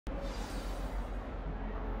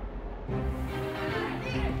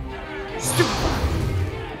Stupefy!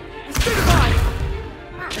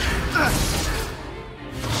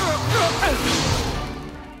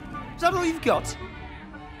 Is that all you've got?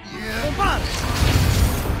 Yeah.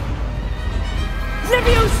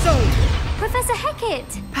 Levioso! Professor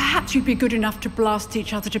Hecat! Perhaps you'd be good enough to blast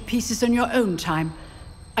each other to pieces in your own time.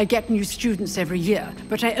 I get new students every year,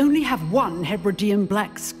 but I only have one Hebridean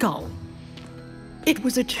black skull. It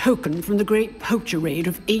was a token from the Great Poacher Raid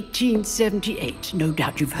of 1878. No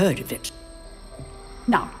doubt you've heard of it.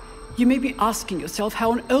 Now, you may be asking yourself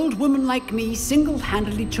how an old woman like me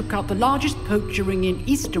single-handedly took out the largest poacher ring in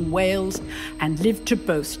eastern Wales and lived to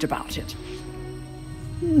boast about it.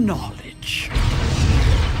 Knowledge.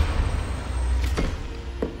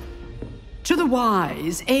 To the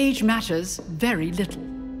wise, age matters very little.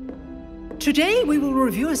 Today we will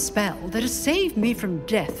review a spell that has saved me from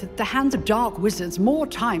death at the hands of dark wizards more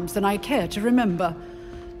times than I care to remember.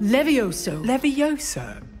 Levioso.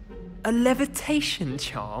 Levioso? A levitation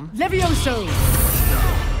charm? Levioso!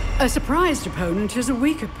 A surprised opponent is a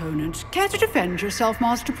weak opponent. Care to defend yourself,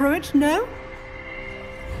 Master Pruitt? No?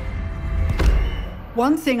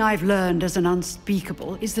 One thing I've learned as an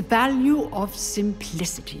unspeakable is the value of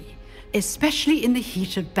simplicity, especially in the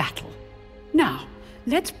heat of battle. Now,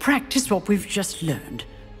 let's practice what we've just learned,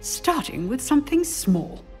 starting with something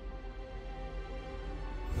small.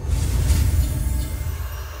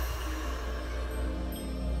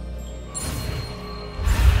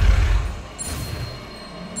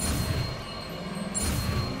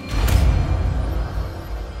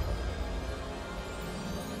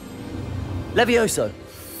 Levioso!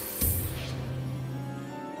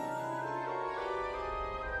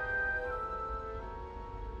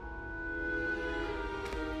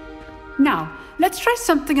 Now, let's try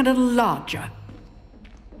something a little larger.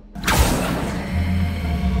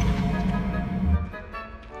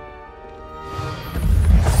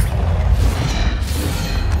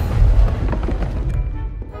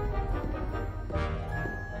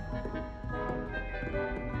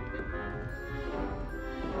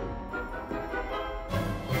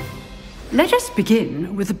 Let us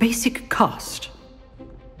begin with the basic cast.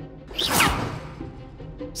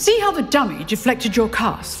 See how the dummy deflected your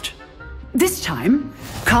cast? This time,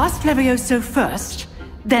 cast Levioso first,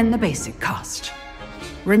 then the basic cast.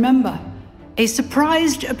 Remember, a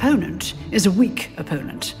surprised opponent is a weak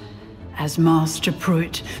opponent, as Master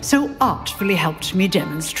Pruitt so artfully helped me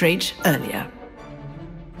demonstrate earlier.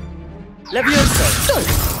 Levioso!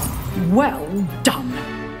 Well done.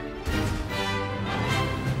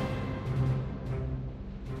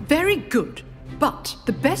 Very good, but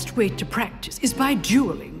the best way to practice is by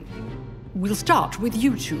dueling. We'll start with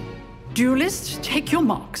you two. Duelists, take your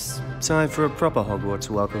marks. Time for a proper Hogwarts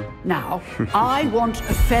welcome. Now, I want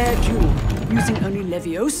a fair duel, using only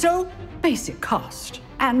Levioso, basic cast,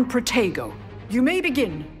 and Protego. You may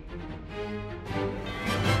begin.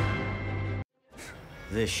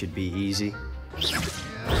 This should be easy. Stupid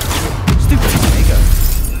Protego!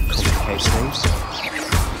 Complicate things.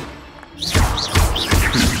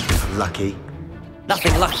 Lucky.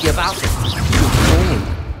 Nothing lucky about it. You're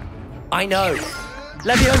I know.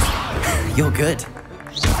 Levioso! You're good.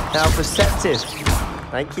 How perceptive.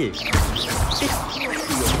 Thank you. This will be your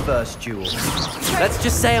first duel. Let's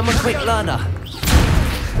just say I'm a quick learner.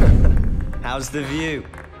 How's the view?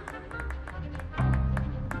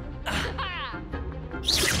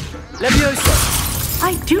 Levioso!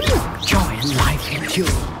 I do enjoy a lively duel.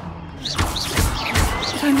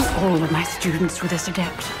 If only all of my students were this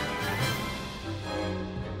adept.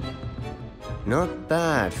 Not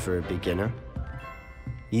bad for a beginner.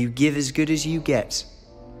 You give as good as you get.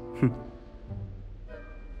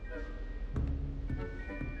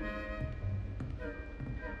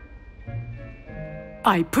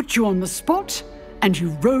 I put you on the spot, and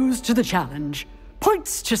you rose to the challenge.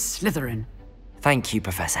 Points to Slytherin. Thank you,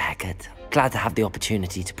 Professor Hecat. Glad to have the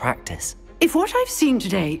opportunity to practice. If what I've seen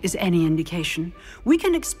today is any indication, we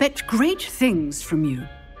can expect great things from you.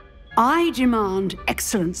 I demand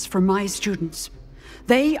excellence from my students.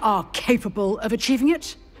 They are capable of achieving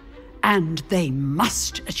it, and they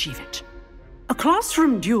must achieve it. A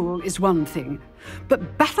classroom duel is one thing,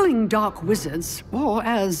 but battling dark wizards, or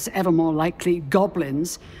as ever more likely,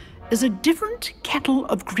 goblins, is a different kettle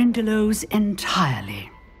of Grindylows entirely.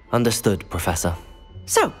 Understood, Professor.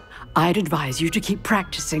 So, I'd advise you to keep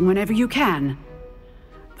practicing whenever you can.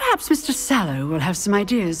 Perhaps Mr. Sallow will have some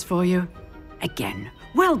ideas for you. Again,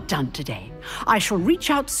 well done today. I shall reach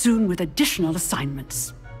out soon with additional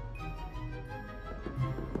assignments.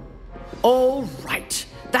 All right.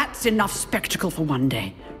 That's enough spectacle for one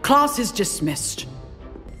day. Class is dismissed.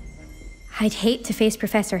 I'd hate to face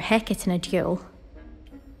Professor Hecat in a duel.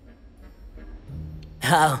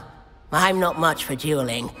 Oh, I'm not much for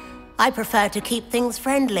dueling. I prefer to keep things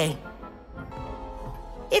friendly.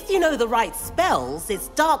 If you know the right spells, it's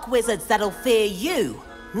dark wizards that'll fear you,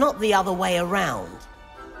 not the other way around.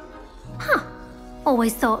 Huh.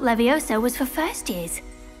 Always thought Levioso was for first years.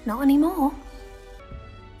 Not anymore.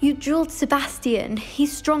 You dueled Sebastian.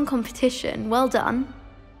 He's strong competition. Well done.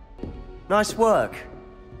 Nice work.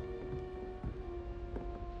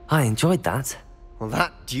 I enjoyed that. Well,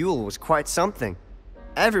 that duel was quite something.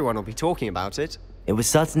 Everyone will be talking about it. It was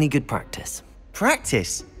certainly good practice.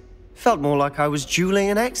 Practice? Felt more like I was dueling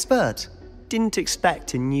an expert. Didn't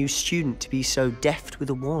expect a new student to be so deft with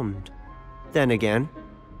a wand. Then again,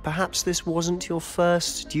 perhaps this wasn't your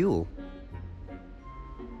first duel.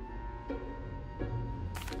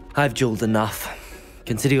 I've dueled enough.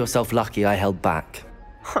 Consider yourself lucky I held back.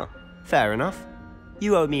 Huh, fair enough.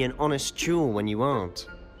 You owe me an honest duel when you aren't.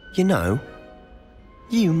 You know,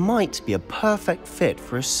 you might be a perfect fit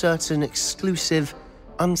for a certain exclusive,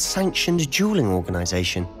 unsanctioned dueling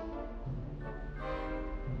organization.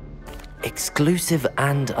 Exclusive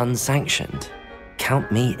and unsanctioned.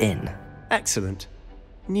 Count me in. Excellent.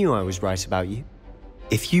 Knew I was right about you.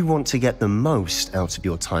 If you want to get the most out of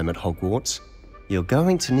your time at Hogwarts, you're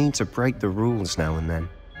going to need to break the rules now and then.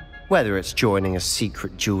 Whether it's joining a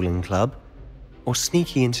secret dueling club, or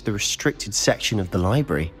sneaking into the restricted section of the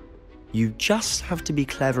library, you just have to be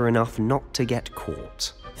clever enough not to get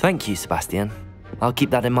caught. Thank you, Sebastian. I'll keep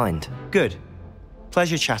that in mind. Good.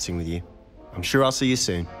 Pleasure chatting with you. I'm sure I'll see you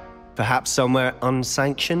soon. Perhaps somewhere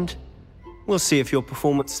unsanctioned? We'll see if your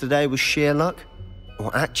performance today was sheer luck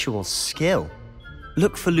or actual skill.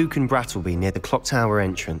 Look for Luke and Brattleby near the clock tower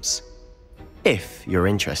entrance, if you're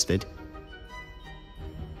interested.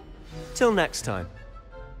 Till next time.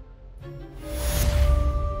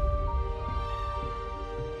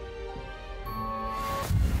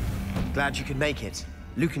 Glad you could make it.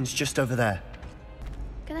 Lucan's just over there.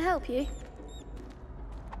 Can I help you?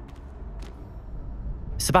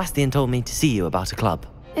 Sebastian told me to see you about a club.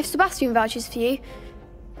 If Sebastian vouches for you,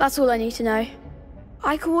 that's all I need to know.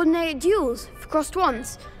 I coordinate duels for crossed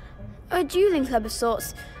wands. A dueling club of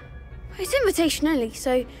sorts. It's invitation only,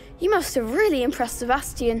 so you must have really impressed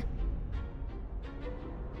Sebastian.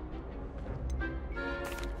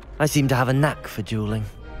 I seem to have a knack for dueling.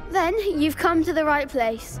 Then you've come to the right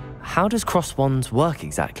place. How does cross wands work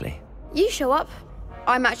exactly? You show up,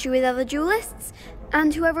 I match you with other duelists,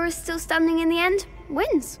 and whoever is still standing in the end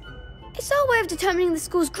wins. It's our way of determining the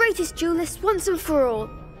school's greatest duelist once and for all.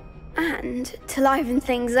 And to liven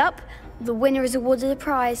things up, the winner is awarded a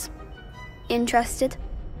prize. Interested?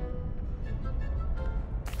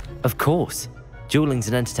 Of course. Dueling's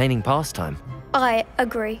an entertaining pastime. I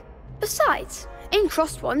agree. Besides, in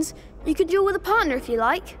crossed ones, you could duel with a partner if you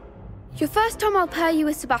like. Your first time I'll pair you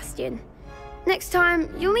with Sebastian. Next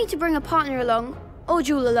time, you'll need to bring a partner along, or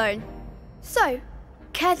duel alone. So,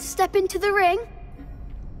 care to step into the ring?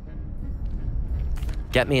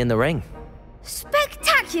 Get me in the ring.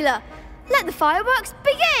 Spectacular! Let the fireworks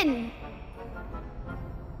begin!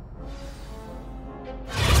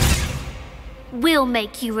 We'll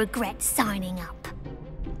make you regret signing up.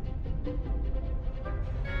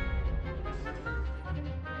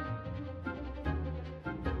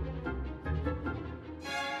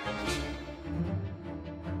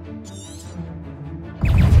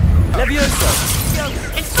 Levioso!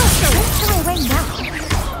 Let's try away now.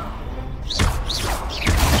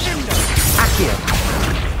 Accio!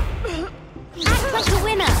 Act like a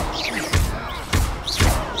winner.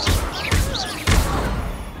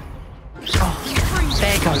 Oh,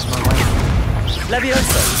 there goes my way.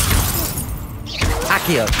 Levioso!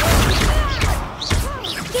 Accio!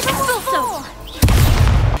 Give us also.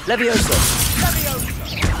 Levioso!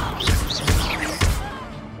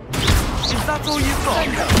 Is that all you've got?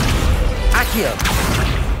 Accio!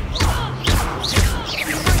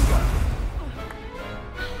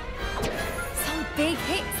 Some big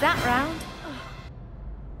hits that round.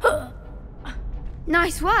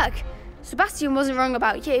 Nice work. Sebastian wasn't wrong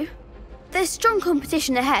about you. There's strong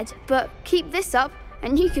competition ahead, but keep this up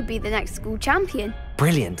and you could be the next school champion.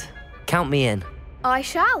 Brilliant. Count me in. I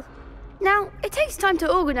shall. Now, it takes time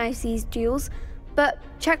to organise these duels, but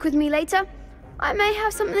check with me later. I may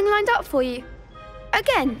have something lined up for you.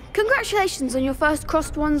 Again, congratulations on your first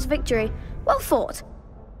crossed wands victory. Well fought.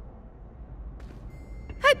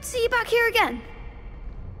 Hope to see you back here again.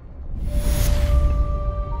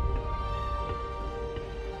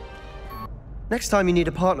 Next time you need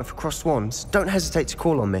a partner for crossed wands, don't hesitate to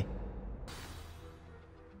call on me.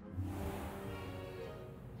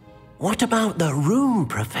 What about the room,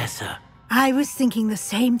 Professor? I was thinking the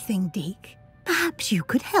same thing, Deke. Perhaps you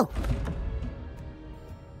could help.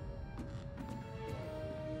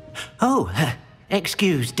 Oh,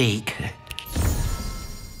 excuse, Deke.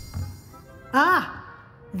 Ah,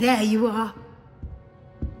 there you are.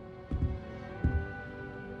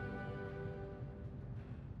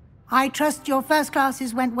 I trust your first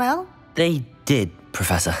classes went well? They did,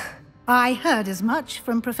 Professor. I heard as much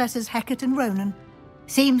from Professors Hecat and Ronan.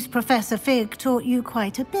 Seems Professor Fig taught you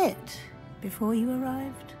quite a bit before you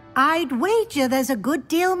arrived. I'd wager there's a good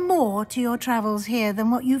deal more to your travels here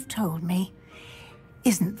than what you've told me.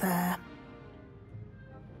 Isn't there?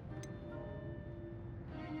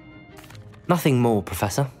 Nothing more,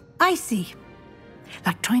 Professor. I see.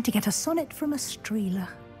 Like trying to get a sonnet from a streeler.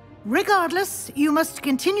 Regardless, you must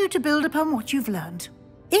continue to build upon what you've learned.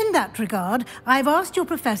 In that regard, I've asked your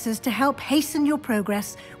professors to help hasten your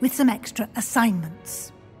progress with some extra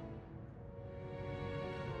assignments.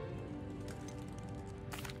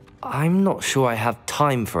 I'm not sure I have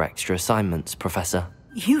time for extra assignments, Professor.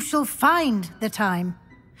 You shall find the time.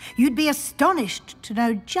 You'd be astonished to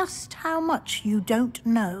know just how much you don't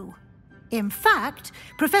know. In fact,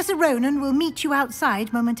 Professor Ronan will meet you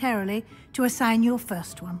outside momentarily to assign your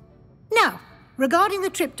first one. Now, regarding the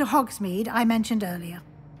trip to Hogsmeade I mentioned earlier,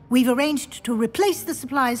 we've arranged to replace the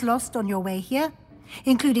supplies lost on your way here,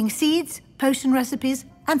 including seeds, potion recipes,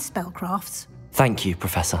 and spellcrafts. Thank you,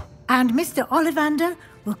 Professor. And Mr. Ollivander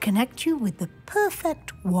will connect you with the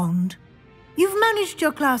perfect wand. You've managed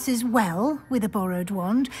your classes well with a borrowed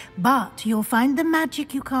wand, but you'll find the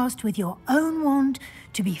magic you cast with your own wand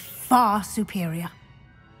to be far superior.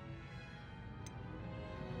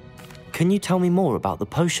 Can you tell me more about the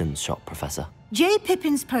potions shop, Professor? J.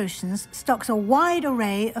 Pippin's Potions stocks a wide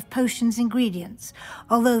array of potions ingredients,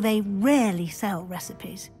 although they rarely sell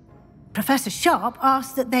recipes. Professor Sharp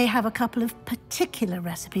asked that they have a couple of particular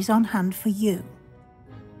recipes on hand for you.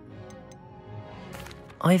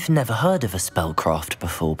 I've never heard of a spellcraft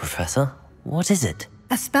before, Professor. What is it?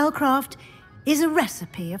 A spellcraft is a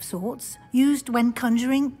recipe of sorts used when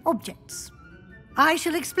conjuring objects. I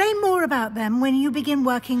shall explain more about them when you begin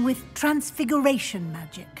working with transfiguration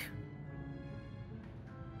magic.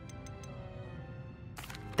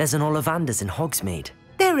 There's an Ollivander's in Hogsmeade.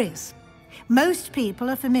 There is. Most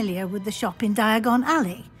people are familiar with the shop in Diagon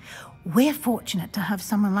Alley. We're fortunate to have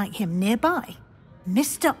someone like him nearby.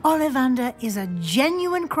 Mr. Ollivander is a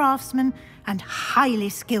genuine craftsman and highly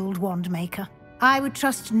skilled wand maker. I would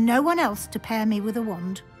trust no one else to pair me with a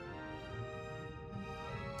wand.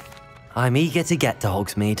 I'm eager to get to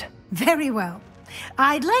Hogsmeade. Very well.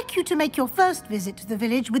 I'd like you to make your first visit to the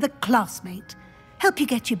village with a classmate. Help you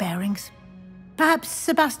get your bearings. Perhaps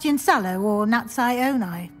Sebastian Sallow or Natsai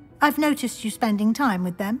Onai. I've noticed you spending time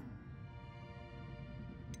with them.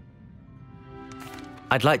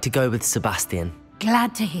 I'd like to go with Sebastian.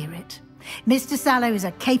 Glad to hear it. Mr. Sallow is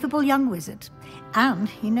a capable young wizard, and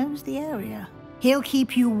he knows the area. He'll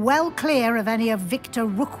keep you well clear of any of Victor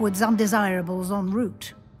Rookwood's undesirables en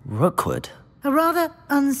route. Rookwood? A rather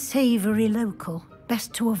unsavory local.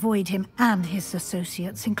 Best to avoid him and his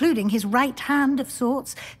associates, including his right hand of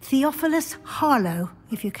sorts, Theophilus Harlow,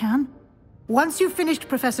 if you can. Once you've finished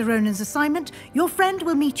Professor Ronan's assignment, your friend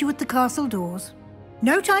will meet you at the castle doors.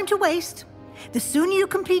 No time to waste. The sooner you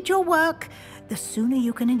complete your work, the sooner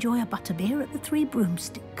you can enjoy a butterbeer at the Three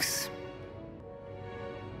Broomsticks.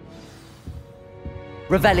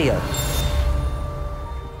 Revelio.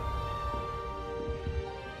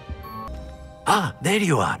 Ah, there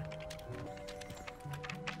you are.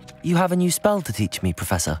 You have a new spell to teach me,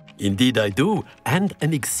 Professor. Indeed I do, and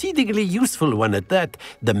an exceedingly useful one at that,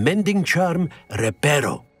 the mending charm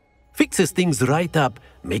Repairo. Fixes things right up,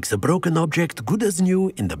 makes a broken object good as new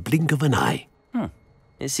in the blink of an eye.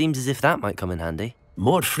 It seems as if that might come in handy.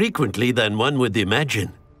 More frequently than one would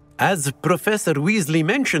imagine. As Professor Weasley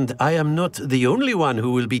mentioned, I am not the only one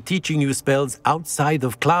who will be teaching you spells outside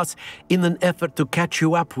of class in an effort to catch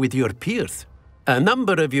you up with your peers. A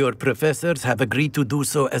number of your professors have agreed to do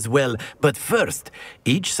so as well, but first,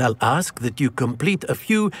 each shall ask that you complete a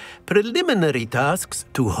few preliminary tasks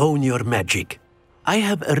to hone your magic. I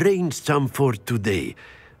have arranged some for today.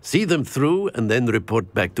 See them through and then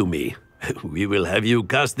report back to me. We will have you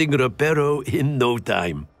casting Repairo in no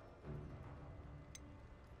time.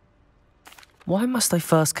 Why must I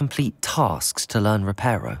first complete tasks to learn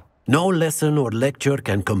Repairo? No lesson or lecture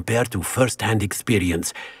can compare to first-hand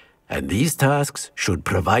experience, and these tasks should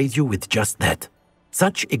provide you with just that.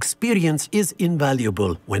 Such experience is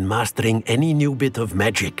invaluable when mastering any new bit of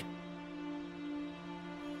magic.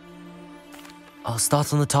 I'll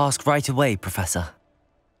start on the task right away, Professor.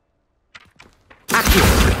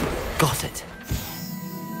 Accio! Got it.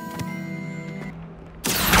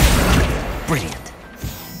 Brilliant.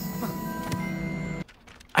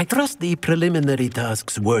 I trust the preliminary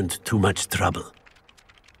tasks weren't too much trouble.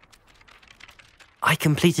 I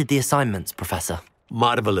completed the assignments, Professor.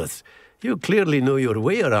 Marvelous. You clearly know your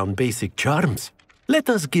way around basic charms. Let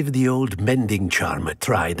us give the old mending charm a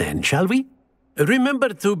try then, shall we? Remember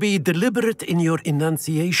to be deliberate in your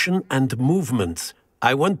enunciation and movements.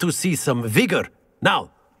 I want to see some vigor.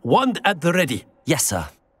 Now, wand at the ready. Yes, sir.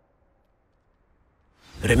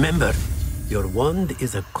 Remember, your wand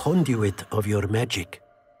is a conduit of your magic.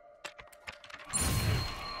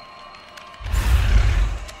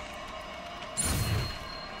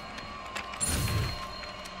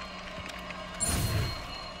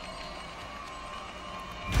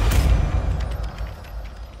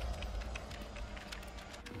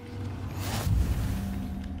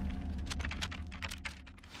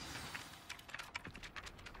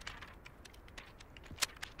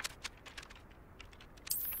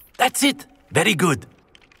 That's it! Very good.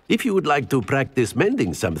 If you would like to practice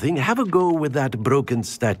mending something, have a go with that broken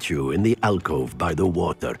statue in the alcove by the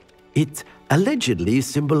water. It allegedly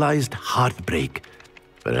symbolized heartbreak.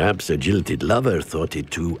 Perhaps a jilted lover thought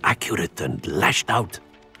it too accurate and lashed out.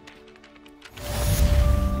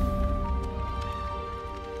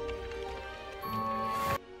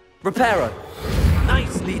 Repairo!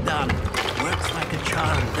 Nicely done!